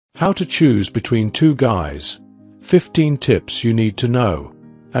How to choose between two guys. 15 tips you need to know.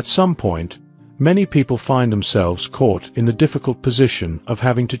 At some point, many people find themselves caught in the difficult position of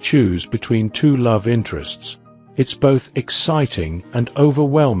having to choose between two love interests. It's both exciting and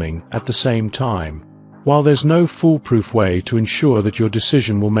overwhelming at the same time. While there's no foolproof way to ensure that your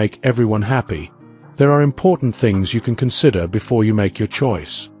decision will make everyone happy, there are important things you can consider before you make your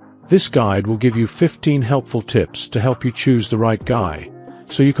choice. This guide will give you 15 helpful tips to help you choose the right guy,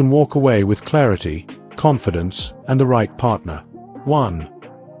 so you can walk away with clarity, confidence, and the right partner. 1.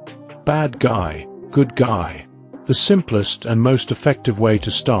 Bad guy, good guy. The simplest and most effective way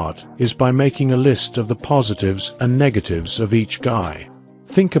to start is by making a list of the positives and negatives of each guy.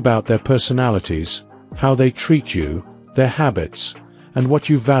 Think about their personalities, how they treat you, their habits, and what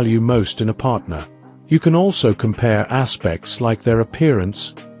you value most in a partner. You can also compare aspects like their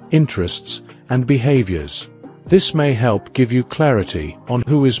appearance, interests, and behaviors. This may help give you clarity on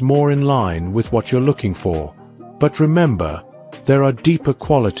who is more in line with what you're looking for. But remember, there are deeper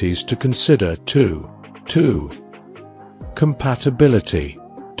qualities to consider too. 2. Compatibility.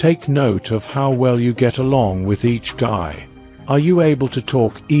 Take note of how well you get along with each guy. Are you able to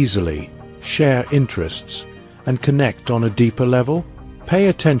talk easily, share interests, and connect on a deeper level? Pay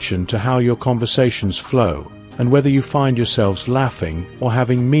attention to how your conversations flow, and whether you find yourselves laughing or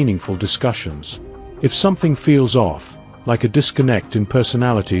having meaningful discussions. If something feels off, like a disconnect in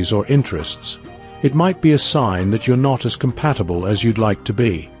personalities or interests, it might be a sign that you're not as compatible as you'd like to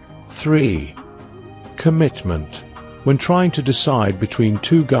be. 3. Commitment. When trying to decide between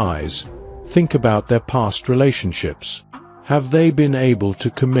two guys, think about their past relationships. Have they been able to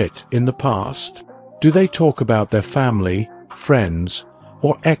commit in the past? Do they talk about their family, friends,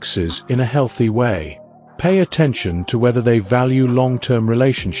 or exes in a healthy way? Pay attention to whether they value long-term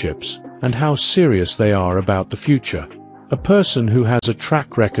relationships and how serious they are about the future. A person who has a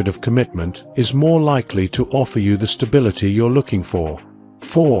track record of commitment is more likely to offer you the stability you're looking for.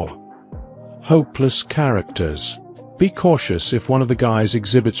 4. Hopeless characters. Be cautious if one of the guys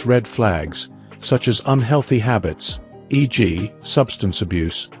exhibits red flags, such as unhealthy habits, e.g., substance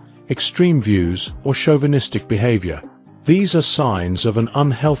abuse, extreme views, or chauvinistic behavior. These are signs of an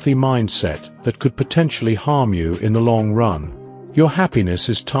unhealthy mindset that could potentially harm you in the long run. Your happiness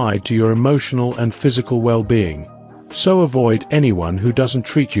is tied to your emotional and physical well-being, so avoid anyone who doesn't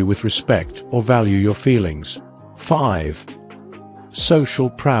treat you with respect or value your feelings. 5. Social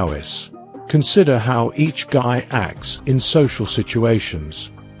prowess. Consider how each guy acts in social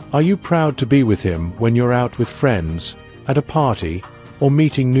situations. Are you proud to be with him when you're out with friends, at a party, or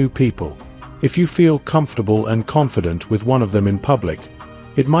meeting new people? If you feel comfortable and confident with one of them in public,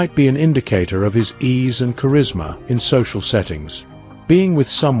 it might be an indicator of his ease and charisma in social settings. Being with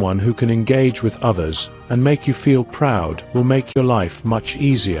someone who can engage with others and make you feel proud will make your life much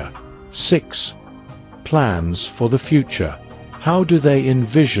easier. 6. Plans for the future. How do they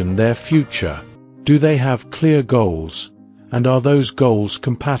envision their future? Do they have clear goals? And are those goals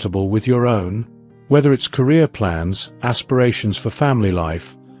compatible with your own? Whether it's career plans, aspirations for family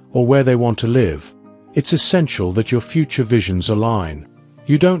life, or where they want to live, it's essential that your future visions align.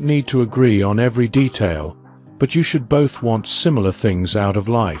 You don't need to agree on every detail, but you should both want similar things out of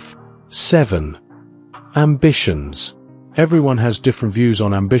life. 7. Ambitions. Everyone has different views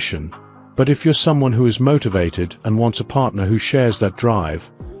on ambition, but if you're someone who is motivated and wants a partner who shares that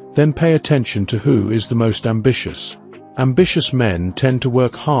drive, then pay attention to who is the most ambitious. Ambitious men tend to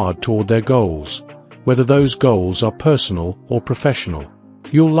work hard toward their goals, whether those goals are personal or professional.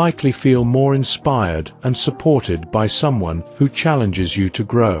 You'll likely feel more inspired and supported by someone who challenges you to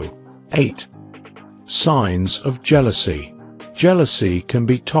grow. 8. Signs of jealousy. Jealousy can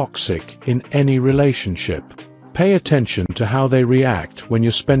be toxic in any relationship. Pay attention to how they react when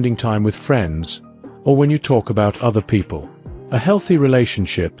you're spending time with friends or when you talk about other people. A healthy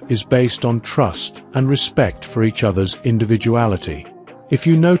relationship is based on trust and respect for each other's individuality. If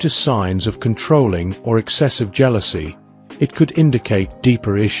you notice signs of controlling or excessive jealousy, it could indicate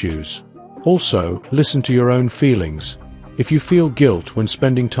deeper issues. Also, listen to your own feelings. If you feel guilt when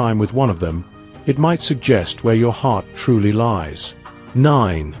spending time with one of them, it might suggest where your heart truly lies.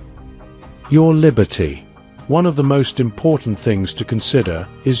 9. Your liberty. One of the most important things to consider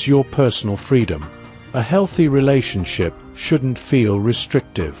is your personal freedom. A healthy relationship shouldn't feel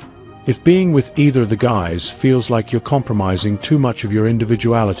restrictive. If being with either of the guys feels like you're compromising too much of your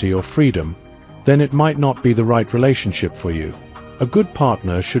individuality or freedom, then it might not be the right relationship for you. A good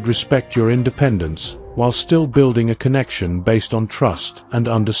partner should respect your independence while still building a connection based on trust and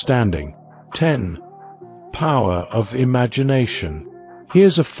understanding. 10. Power of imagination.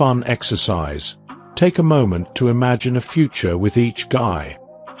 Here's a fun exercise. Take a moment to imagine a future with each guy.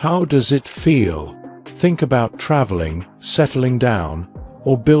 How does it feel? Think about traveling, settling down,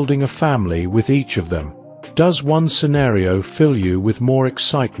 or building a family with each of them. Does one scenario fill you with more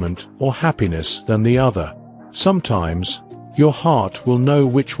excitement or happiness than the other? Sometimes, your heart will know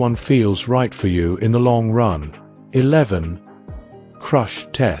which one feels right for you in the long run. 11. Crush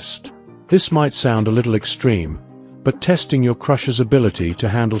test. This might sound a little extreme, but testing your crush's ability to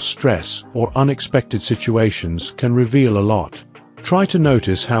handle stress or unexpected situations can reveal a lot. Try to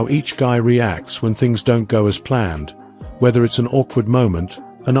notice how each guy reacts when things don't go as planned, whether it's an awkward moment,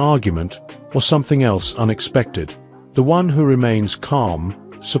 an argument, or something else unexpected. The one who remains calm,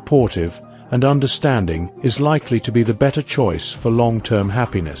 supportive, and understanding is likely to be the better choice for long-term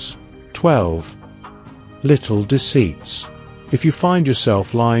happiness. 12. Little deceits. If you find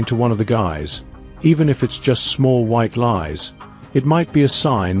yourself lying to one of the guys, even if it's just small white lies, it might be a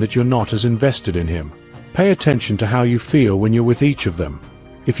sign that you're not as invested in him. Pay attention to how you feel when you're with each of them.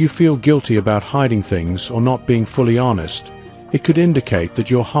 If you feel guilty about hiding things or not being fully honest, it could indicate that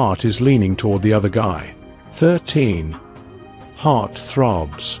your heart is leaning toward the other guy. 13. Heart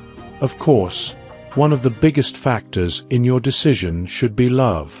throbs. Of course, one of the biggest factors in your decision should be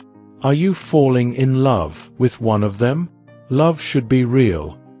love. Are you falling in love with one of them? Love should be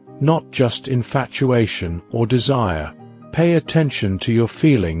real, not just infatuation or desire. Pay attention to your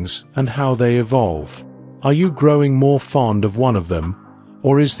feelings and how they evolve. Are you growing more fond of one of them,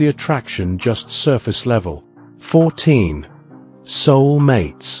 or is the attraction just surface level? 14. Soul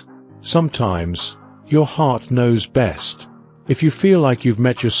mates. Sometimes, your heart knows best. If you feel like you've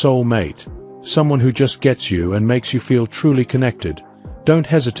met your soul mate, someone who just gets you and makes you feel truly connected, don't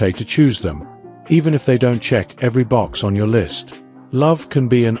hesitate to choose them, even if they don't check every box on your list. Love can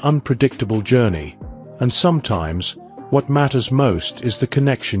be an unpredictable journey, and sometimes, what matters most is the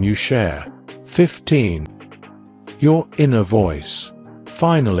connection you share. 15. Your inner voice.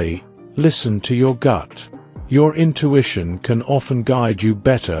 Finally, listen to your gut. Your intuition can often guide you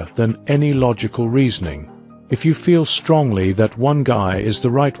better than any logical reasoning. If you feel strongly that one guy is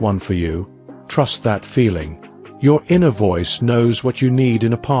the right one for you, trust that feeling. Your inner voice knows what you need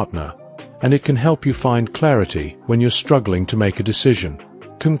in a partner, and it can help you find clarity when you're struggling to make a decision.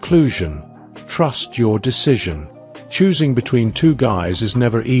 Conclusion. Trust your decision. Choosing between two guys is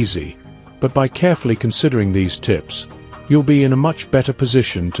never easy, but by carefully considering these tips, you'll be in a much better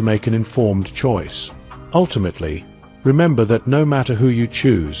position to make an informed choice. Ultimately, remember that no matter who you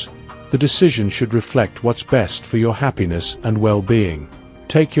choose, the decision should reflect what's best for your happiness and well-being.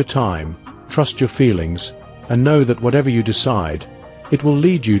 Take your time, trust your feelings, and know that whatever you decide, it will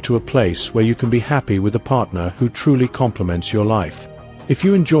lead you to a place where you can be happy with a partner who truly complements your life. If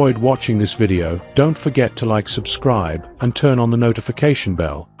you enjoyed watching this video, don't forget to like, subscribe, and turn on the notification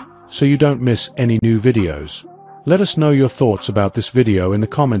bell, so you don't miss any new videos. Let us know your thoughts about this video in the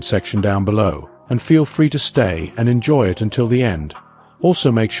comment section down below, and feel free to stay and enjoy it until the end.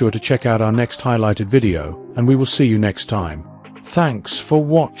 Also make sure to check out our next highlighted video, and we will see you next time. Thanks for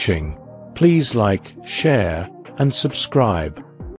watching. Please like, share, and subscribe.